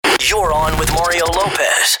You're on with Mario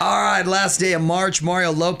Lopez. All right, last day of March.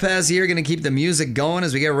 Mario Lopez here. Going to keep the music going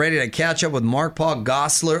as we get ready to catch up with Mark Paul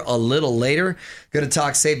Gosselaar a little later. Going to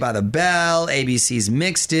talk Saved by the Bell, ABC's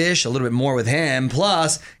Mixed Dish, a little bit more with him.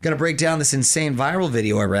 Plus, going to break down this insane viral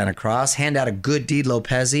video I ran across, hand out a good deed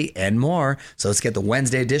Lopez-y, and more. So let's get the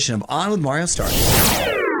Wednesday edition of On with Mario started.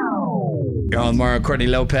 You're on Mario Courtney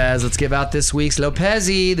Lopez. Let's give out this week's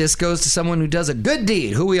Lopez-y. This goes to someone who does a good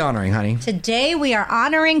deed. Who are we honoring, honey? Today we are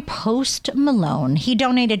honoring Post Malone. He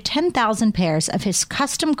donated 10,000 pairs of his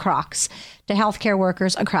custom Crocs to healthcare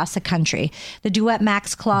workers across the country. The Duet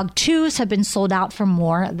Max Clog 2s have been sold out for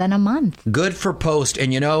more than a month. Good for Post.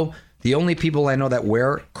 And you know, the only people I know that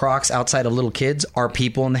wear Crocs outside of little kids are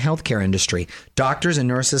people in the healthcare industry. Doctors and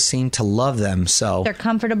nurses seem to love them. So they're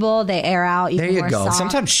comfortable. They air out. There you go. Soft.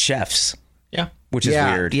 Sometimes chefs. Yeah. Which is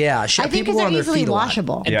weird. Yeah. I think people because on they're their easily feet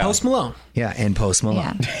washable. And Post Malone. Yeah, and Post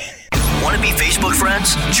Malone. Yeah. Want to be Facebook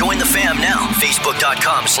friends? Join the fam now.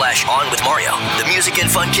 Facebook.com/OnWithMario. The music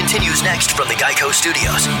and fun continues next from the Geico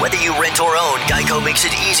Studios. Whether you rent or own, Geico makes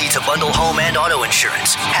it easy to bundle home and auto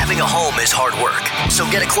insurance. Having a home is hard work. So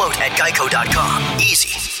get a quote at Geico.com.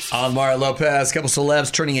 Easy. On Mario Lopez, couple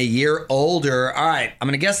celebs turning a year older. All right, I'm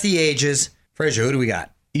going to guess the ages. Fraser, who do we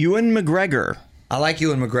got? Ewan McGregor. I like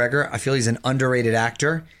Ewan McGregor. I feel he's an underrated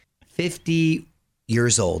actor. 50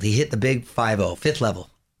 years old. He hit the big 5-0, fifth level.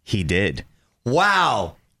 He did.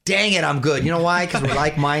 Wow. Dang it, I'm good. You know why? Because we're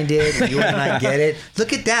like-minded. You and I get it.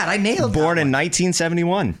 Look at that. I nailed it. Born in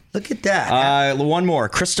 1971. Look at that. One more.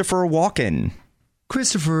 Christopher Walken.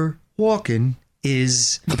 Christopher Walken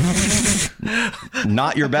is...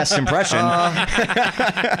 Not your best impression.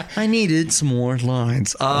 I needed some more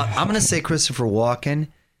lines. I'm going to say Christopher Walken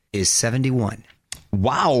is 71.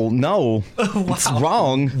 Wow, no. It's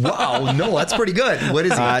wrong. Wow, no, that's pretty good. What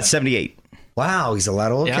is he? 78. Wow, he's a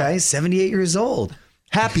lot old. Okay, 78 years old.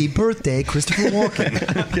 Happy birthday, Christopher Walken.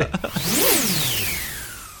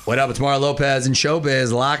 What up? It's Mario Lopez in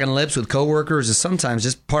showbiz. Locking lips with coworkers is sometimes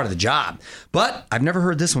just part of the job. But I've never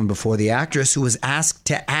heard this one before. The actress who was asked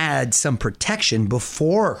to add some protection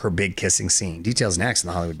before her big kissing scene. Details next in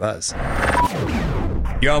the Hollywood Buzz.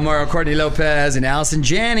 Yo, Mario Courtney Lopez and Allison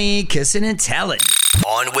Janney kissing and telling.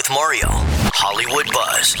 On with Mario. Hollywood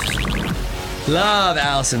Buzz. Love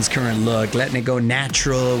Allison's current look, letting it go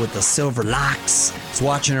natural with the silver locks. I was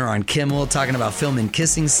watching her on Kimmel talking about filming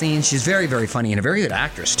kissing scenes. She's very, very funny and a very good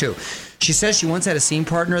actress, too. She says she once had a scene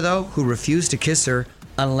partner, though, who refused to kiss her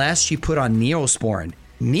unless she put on Neosporin.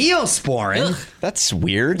 Neosporin? Ugh, that's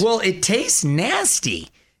weird. Well, it tastes nasty.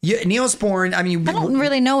 Neosporin, I mean... I don't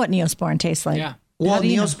really know what Neosporin tastes like. Yeah. Well,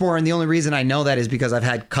 Neosporin, the only reason I know that is because I've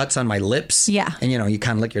had cuts on my lips. Yeah. And, you know, you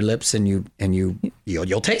kind of lick your lips and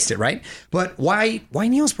you'll taste it, right? But why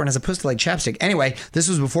Neosporin as opposed to like chapstick? Anyway, this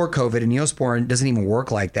was before COVID and Neosporin doesn't even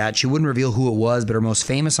work like that. She wouldn't reveal who it was, but her most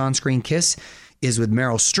famous on-screen kiss is with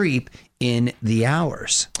Meryl Streep in The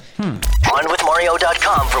Hours.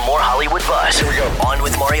 OnWithMario.com for more Hollywood buzz. Here we go. On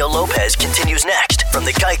with Mario Lopez continues next from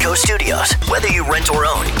the Geico Studios. Whether you rent or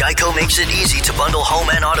own, Geico makes it easy to bundle home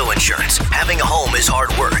and auto insurance. Having a home is hard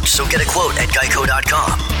work, so get a quote at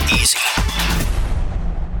Geico.com. Easy.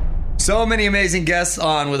 So many amazing guests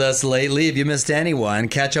on with us lately. If you missed anyone,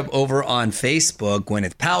 catch up over on Facebook.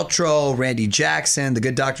 Gwyneth Paltrow, Randy Jackson, The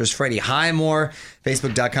Good Doctor's Freddie Highmore,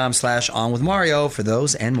 Facebook.com/OnWithMario for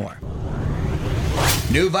those and more.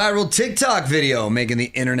 New viral TikTok video making the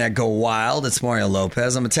internet go wild. It's Mario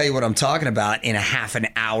Lopez. I'm going to tell you what I'm talking about in a half an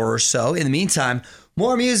hour or so. In the meantime,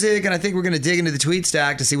 more music, and I think we're going to dig into the tweet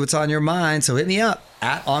stack to see what's on your mind. So hit me up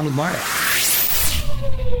at On With Mario.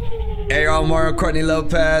 Hey, y'all, Mario Courtney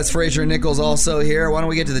Lopez, Fraser Nichols also here. Why don't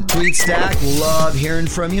we get to the tweet stack? Love hearing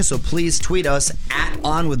from you, so please tweet us at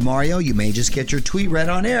On With Mario. You may just get your tweet read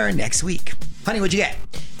on air next week. Honey, what'd you get?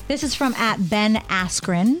 This is from at Ben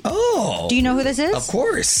Askren. Oh. Do you know who this is? Of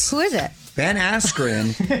course. Who is it? Ben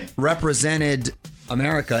Askren represented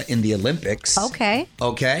America in the Olympics. Okay.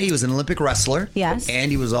 Okay, he was an Olympic wrestler. Yes.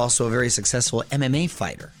 And he was also a very successful MMA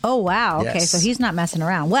fighter. Oh, wow. Okay, Yes. so he's not messing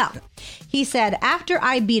around. Well, he said, after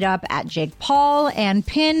I beat up at Jake Paul and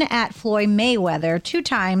pin at Floyd Mayweather 2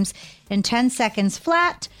 times in 10 seconds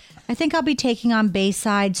flat, I think I'll be taking on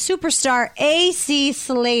Bayside superstar AC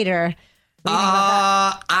Slater.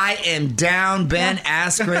 I am down, Ben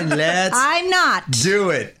Askren. Let's I'm not. do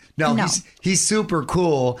it. No. He's super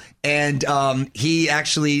cool, and he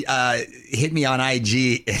actually hit me on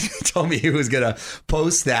IG and told me he was gonna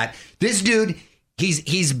post that. This dude,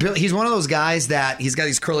 he's one of those guys that he's got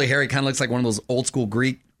these curly hair. He kind of looks like one of those old school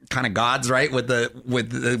Greek kind of gods, right? With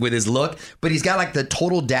his look, but he's got like the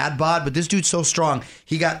total dad bod. But this dude's so strong.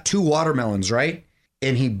 He got 2 watermelons, right?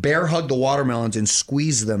 and he bear hugged the watermelons and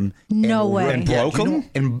squeezed them. No way. And broke them?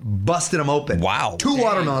 And busted them open. Wow. 2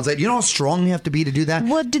 watermelons. You know how strong you have to be to do that?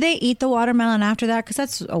 Well, do they eat the watermelon after that? Because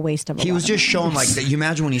that's a waste of a He was just showing like that. You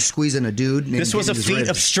imagine when he's squeezing a dude. And This was a feat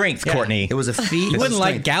of strength, Courtney. It was a feat. You wouldn't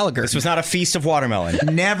like Gallagher. This was not a feast of watermelon.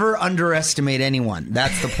 Never underestimate anyone.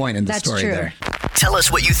 That's the point in the That's story true. there. Tell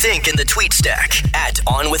us what you think in the tweet stack at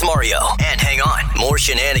On With Mario. And hang on, more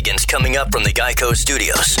shenanigans coming up from the Geico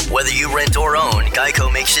Studios. Whether you rent or own,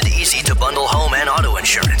 Geico makes it easy to bundle home and auto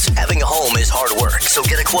insurance. Having a home is hard work, so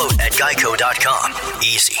get a quote at geico.com.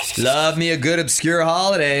 Easy. Love me a good obscure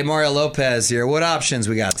holiday. Mario Lopez here. What options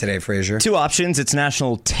we got today, Frazier? 2 options. It's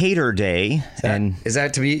National Tater Day Is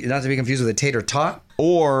that to be not to be confused with a tater tot?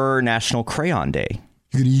 or National Crayon Day.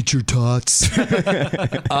 You're gonna eat your tots.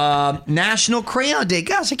 National Crayon Day.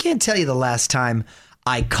 Gosh, I can't tell you the last time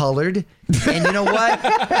I colored. And you know what?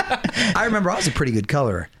 I remember I was a pretty good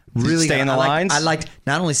colorer. Really stay in the lines? I liked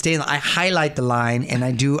not only stay in the, I highlight the line, and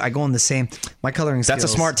I go on the same. My coloring skills.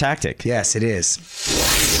 That's a smart tactic. Yes, it is.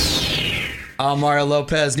 Mario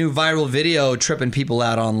Lopez, new viral video tripping people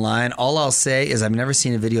out online. All I'll say is I've never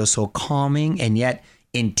seen a video so calming and yet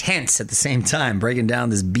intense at the same time. Breaking down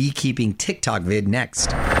this beekeeping TikTok vid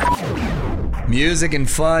next. Music and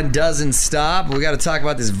fun doesn't stop. We got to talk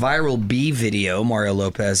about this viral bee video. Mario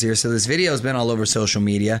Lopez here. So this video has been all over social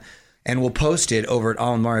media, and we'll post it over at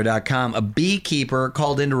allmario.com. A beekeeper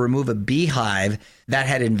called in to remove a beehive that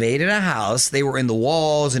had invaded a house. They were in the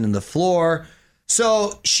walls and in the floor.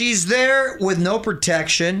 So she's there with no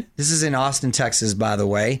protection. This is in Austin, Texas, by the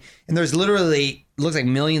way. And there's literally, looks like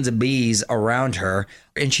millions of bees around her.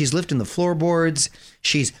 And she's lifting the floorboards.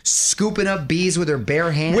 She's scooping up bees with her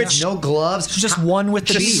bare hands, no gloves. Just one with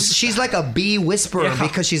the bees. She's like a bee whisperer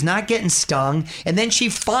because she's not getting stung. And then she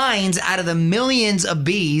finds out of the millions of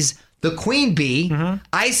bees, the queen bee,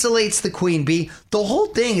 isolates the queen bee. The whole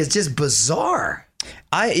thing is just bizarre.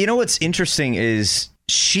 You know what's interesting is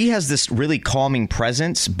she has this really calming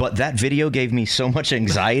presence, but that video gave me so much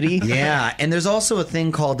anxiety. Yeah, and there's also a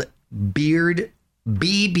thing called bee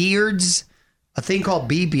beards. A thing called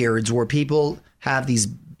bee beards where people have these,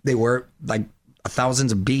 they wear like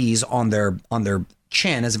thousands of bees on their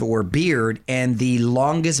chin as if it were a beard, and the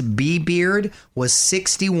longest bee beard was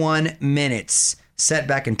 61 minutes, set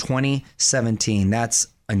back in 2017. That's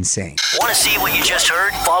insane. Want to see what you just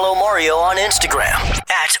heard? Follow Mario on Instagram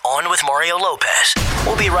at On With Mario Lopez.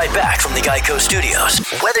 We'll be right back from the Geico Studios.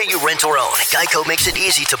 Whether you rent or own, Geico makes it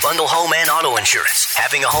easy to bundle home and auto insurance.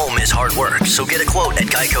 Having a home is hard work, so get a quote at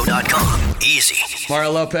geico.com. Easy.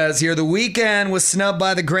 Mario Lopez here. The Weeknd was snubbed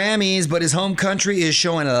by the Grammys, but his home country is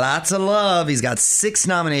showing lots of love. He's got 6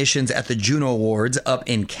 nominations at the Juno Awards up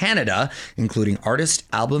in Canada, including Artist,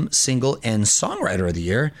 Album, Single, and Songwriter of the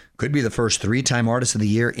Year. Could be the first 3-time Artist of the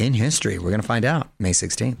Year in history. We're going to find out May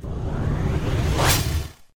 16th.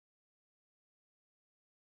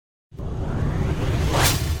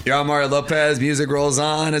 You're on Mario Lopez. Music rolls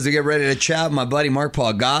on as we get ready to chat with my buddy Mark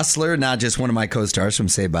Paul Gosselaar, not just one of my co-stars from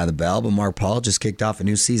Saved by the Bell, but Mark Paul just kicked off a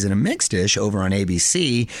new season of Mixed Dish over on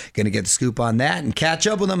ABC. Going to get the scoop on that and catch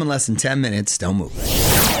up with him in less than 10 minutes. Don't move.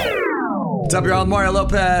 What's up, you're on Mario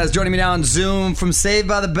Lopez. Joining me now on Zoom from Saved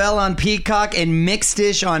by the Bell on Peacock and Mixed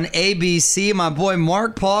Dish on ABC, my boy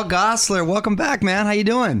Mark Paul Gosselaar. Welcome back, man. How you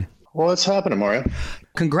doing? What's happening, Mario?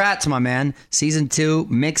 Congrats, my man. Season 2,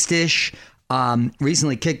 Mixed Dish.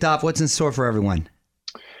 Recently kicked off. What's in store for everyone?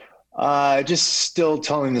 Just still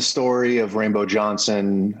telling the story of Rainbow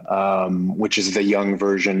Johnson, which is the young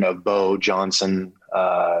version of Bo Johnson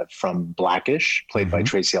from Blackish, played by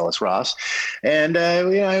Tracy Ellis Ross. And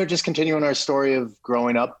just continuing our story of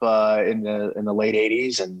growing up in the late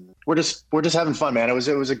 '80s, and we're just having fun, man. It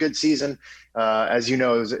was a good season. As you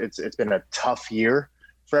know, it's been a tough year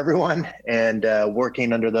for everyone, and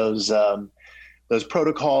working under those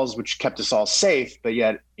protocols, which kept us all safe, but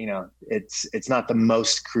yet, it's not the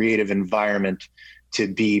most creative environment to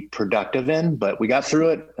be productive in, but we got through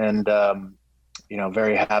it, and,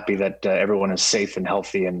 very happy that everyone is safe and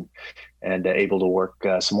healthy and able to work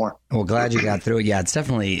some more. Well, glad you got through it. Yeah, it's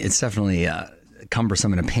definitely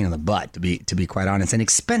cumbersome and a pain in the butt, to be quite honest, and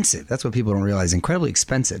expensive. That's what people don't realize. Incredibly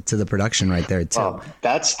expensive to the production right there too. Well,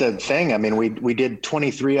 that's the thing. I mean, we did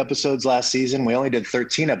 23 episodes last season. We only did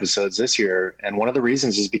 13 episodes this year, and one of the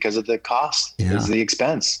reasons is because of the cost. Is the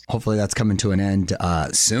expense. Hopefully that's coming to an end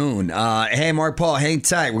soon. Hey, Mark Paul, hang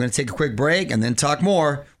tight. We're going to take a quick break and then talk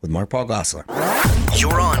more with Mark Paul Gosselaar.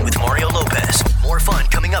 You're on with Mario Lopez. More fun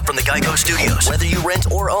coming up from the Geico Studios. Whether you rent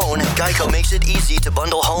or own, Geico makes it easy to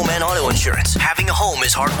bundle home and auto insurance. Having a home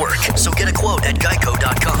is hard work, so get a quote at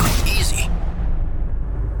geico.com. Easy.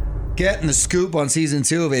 Getting the scoop on season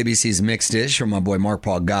 2 of ABC's Mixed Dish from my boy Mark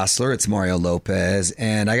Paul Gosselaar. It's Mario Lopez.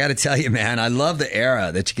 And I got to tell you, man, I love the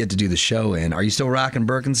era that you get to do the show in. Are you still rocking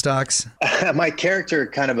Birkenstocks? My character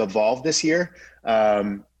kind of evolved this year.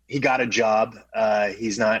 He got a job.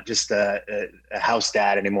 He's not just a house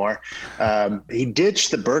dad anymore. He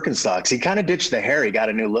ditched the Birkenstocks. He kind of ditched the hair. He got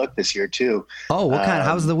a new look this year, too. Oh, what kind?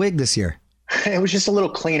 How's the wig this year? It was just a little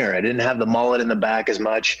cleaner. I didn't have the mullet in the back as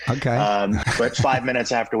much. Okay. But 5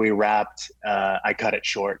 minutes after we wrapped, I cut it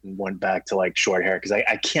short and went back to like short hair because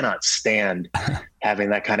I cannot stand having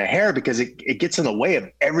that kind of hair because it gets in the way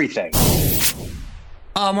of everything.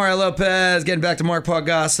 Mario Lopez, getting back to Mark Paul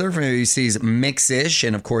Gosselaar from ABC's Mix-ish,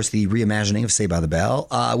 and of course the reimagining of Saved by the Bell,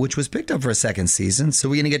 which was picked up for a second season. So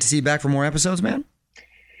we're going to get to see you back for more episodes, man?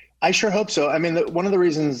 I sure hope so. I mean, one of the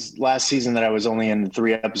reasons last season that I was only in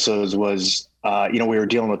 3 episodes was, we were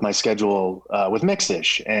dealing with my schedule with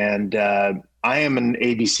Mix-ish, and I am an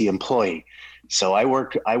ABC employee. So I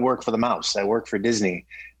work for the mouse. I work for Disney,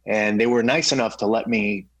 and they were nice enough to let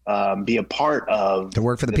me be a part of to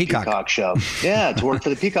work for the Peacock show. Yeah, to work for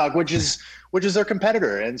the Peacock, which is their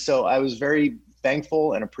competitor. And so I was very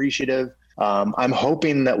thankful and appreciative. I'm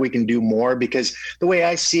hoping that we can do more because the way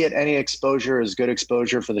I see it, any exposure is good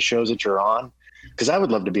exposure for the shows that you're on. Because I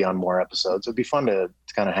would love to be on more episodes. It'd be fun to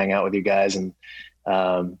kind of hang out with you guys, and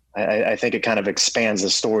I think it kind of expands the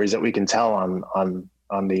stories that we can tell on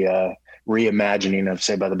the reimagining of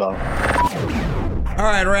Saved by the Bell. All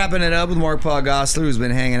right, wrapping it up with Mark Paul Gosselaar, who's been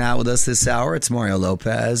hanging out with us this hour. It's Mario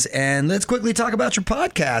Lopez. And let's quickly talk about your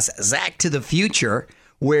podcast, Zach to the Future,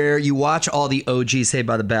 where you watch all the OG Saved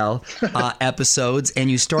by the Bell episodes, and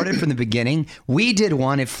you started from the beginning. We did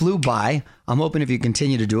one. It flew by. I'm hoping if you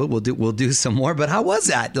continue to do it, we'll do some more. But how was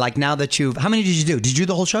that? Like now that how many did you do? Did you do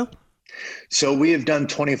the whole show? So we have done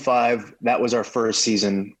 25. That was our first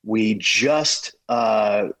season. We just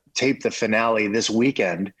taped the finale this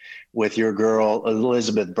weekend with your girl,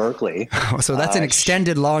 Elizabeth Berkley. So that's an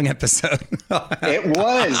extended long episode. It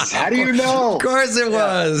was. How do you know? Of course it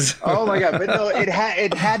was. Oh my God. But no, it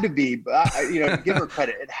had to be, give her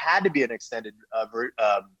credit. It had to be an extended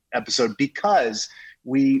episode because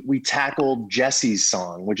we tackled Jessie's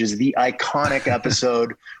song, which is the iconic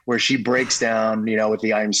episode where she breaks down, with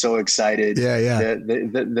the "I'm so excited." Yeah.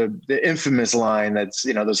 The infamous line that's,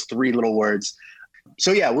 those 3 little words.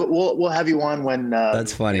 So yeah, we'll have you on when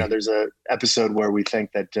that's funny. There's a episode where we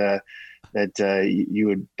think that you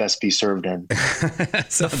would best be served in.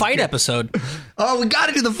 The fight episode. Oh, we got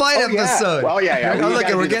to do the fight episode. Well, yeah.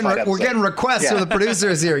 We're getting requests from the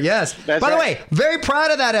producers here. Yes. By the way, very proud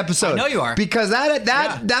of that episode. I know you are, because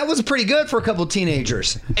that was pretty good for a couple of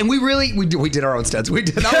teenagers, and we did our own stunts. We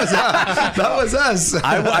did that was us.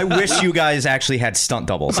 I wish you guys actually had stunt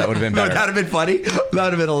doubles. That would have been better. That'd have been funny. That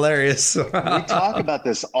would have been hilarious. We talk about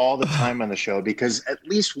this all the time on the show because at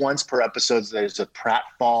least once per episode there's a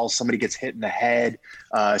pratfall. Somebody gets hit in the head.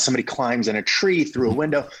 Somebody climbs in a tree through a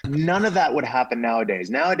window. None of that would happen nowadays.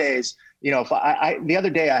 Nowadays, if I the other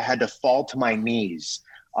day I had to fall to my knees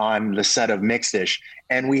on the set of Mixed-ish,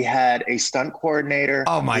 and we had a stunt coordinator.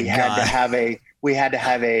 Oh my God! We had to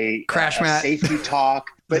have a crash mat safety talk.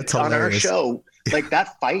 But on our show, like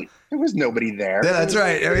that fight, there was nobody there. Yeah, that's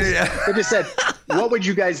right. They just said, "What would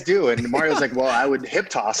you guys do?" And Mario's like, "Well, I would hip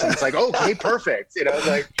toss." And it's like, "Okay, perfect."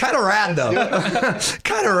 Like kind of rad though.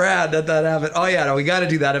 Kind of rad that happened. Oh yeah, no, we got to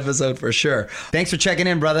do that episode for sure. Thanks for checking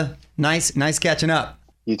in, brother. Nice catching up.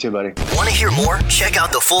 You too, buddy. Want to hear more? Check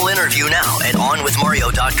out the full interview now at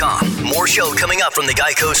onwithmario.com. More show coming up from the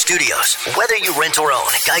Geico Studios. Whether you rent or own,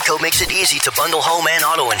 Geico makes it easy to bundle home and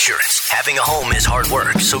auto insurance. Having a home is hard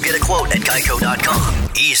work, so get a quote at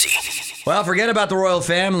geico.com. Easy. Well, forget about the royal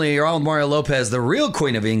family. You're on with Mario Lopez. The real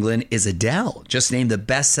queen of England is Adele, just named the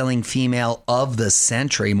best-selling female of the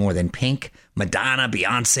century, more than Pink, Madonna,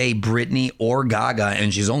 Beyonce, Britney, or Gaga,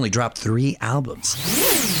 and she's only dropped 3 albums.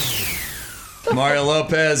 Mario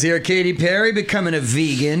Lopez here. Katy Perry becoming a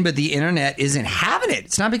vegan, but the internet isn't having it.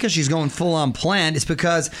 It's not because she's going full-on plant. It's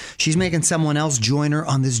because she's making someone else join her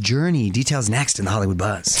on this journey. Details next in the Hollywood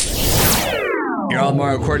Buzz. You're on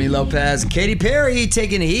Mario Courtney Lopez. Katy Perry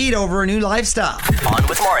taking heat over a new lifestyle. On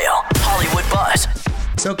with Mario, Hollywood Buzz.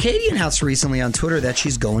 So Katy announced recently on Twitter that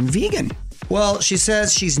she's going vegan. Well, she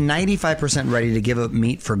says she's 95% ready to give up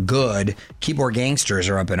meat for good. Keyboard gangsters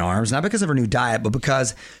are up in arms, not because of her new diet, but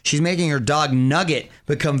because she's making her dog Nugget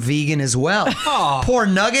become vegan as well. Oh. Poor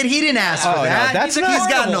Nugget, he didn't ask for that. No, He's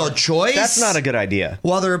got no choice. That's not a good idea.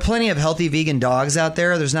 While there are plenty of healthy vegan dogs out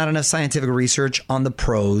there's not enough scientific research on the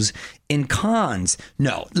pros and cons.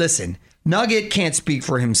 No, listen, Nugget can't speak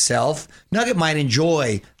for himself. Nugget might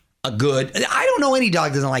enjoy a good. I don't know any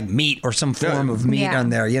dog doesn't like meat or some form of meat on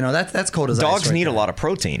there. You know, that's cold as ice. Dogs right need there. a lot of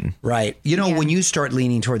protein. Right. You know, when you start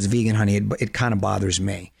leaning towards vegan, honey, it kind of bothers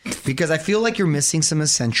me because I feel like you're missing some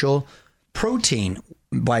essential protein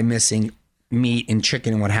by missing meat and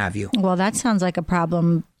chicken and what have you. Well, that sounds like a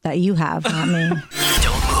problem that you have, not me.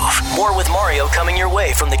 Don't move. More with Mario coming your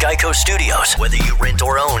way from the Geico Studios. Whether you rent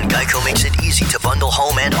or own, Geico makes it easy to bundle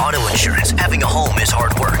home and auto insurance. Having a home is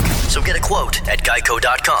hard work. So get a quote at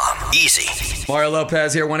geico.com. Easy. Mario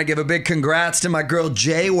Lopez here. I want to give a big congrats to my girl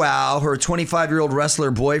JWoww. Her 25-year-old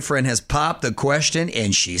wrestler boyfriend has popped the question,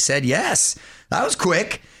 and she said yes. That was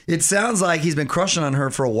quick. It sounds like he's been crushing on her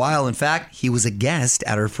for a while. In fact, he was a guest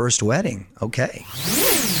at her first wedding. Okay.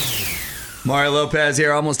 Mario Lopez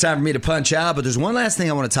here. Almost time for me to punch out, but there's one last thing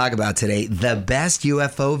I want to talk about today. The best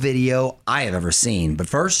UFO video I have ever seen. But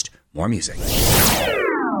first, more music.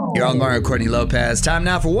 You're on Mario Courtney Lopez. Time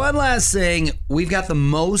now for one last thing. We've got the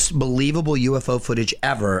most believable UFO footage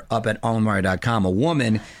ever up at allandmario.com. A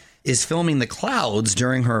woman is filming the clouds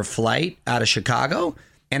during her flight out of Chicago,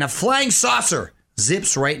 and a flying saucer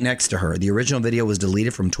zips right next to her. The original video was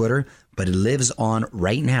deleted from Twitter, but it lives on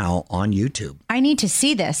right now on YouTube. I need to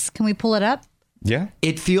see this. Can we pull it up? Yeah.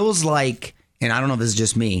 It feels like, and I don't know if this is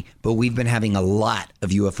just me, but we've been having a lot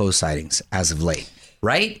of UFO sightings as of late,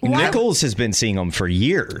 right? Nichols has been seeing them for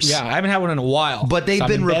years. Yeah, I haven't had one in a while. But they've so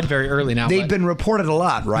been I'm in bed very early now. They've but been reported a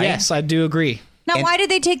lot, right? Yes, I do agree. Now, why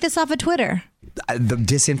did they take this off of Twitter? The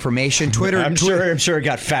disinformation, Twitter. I'm sure it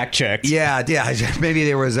got fact checked. Yeah. Maybe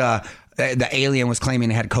there was the alien was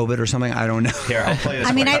claiming it had COVID or something. I don't know. Here, I'll play this.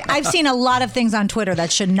 I mean, I've seen a lot of things on Twitter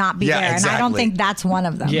that should not be there, and I don't think that's one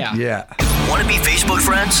of them. Yeah. Want to be Facebook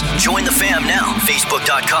friends? Join the fam now.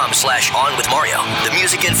 Facebook.com/OnWithMario. The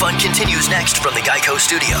music and fun continues next from the Geico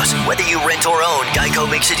Studios. Whether you rent or own, Geico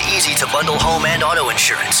makes it easy to bundle home and auto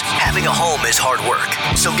insurance. Having a home is hard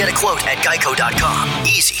work. So get a quote at Geico.com.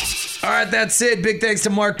 Easy. All right, that's it. Big thanks to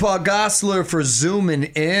Mark Paul Gosselaar for zooming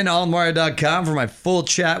in. AllMario.com for my full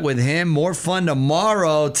chat with him. More fun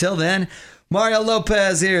tomorrow. Till then, Mario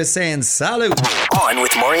Lopez here saying salute. On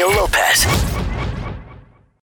with Mario Lopez.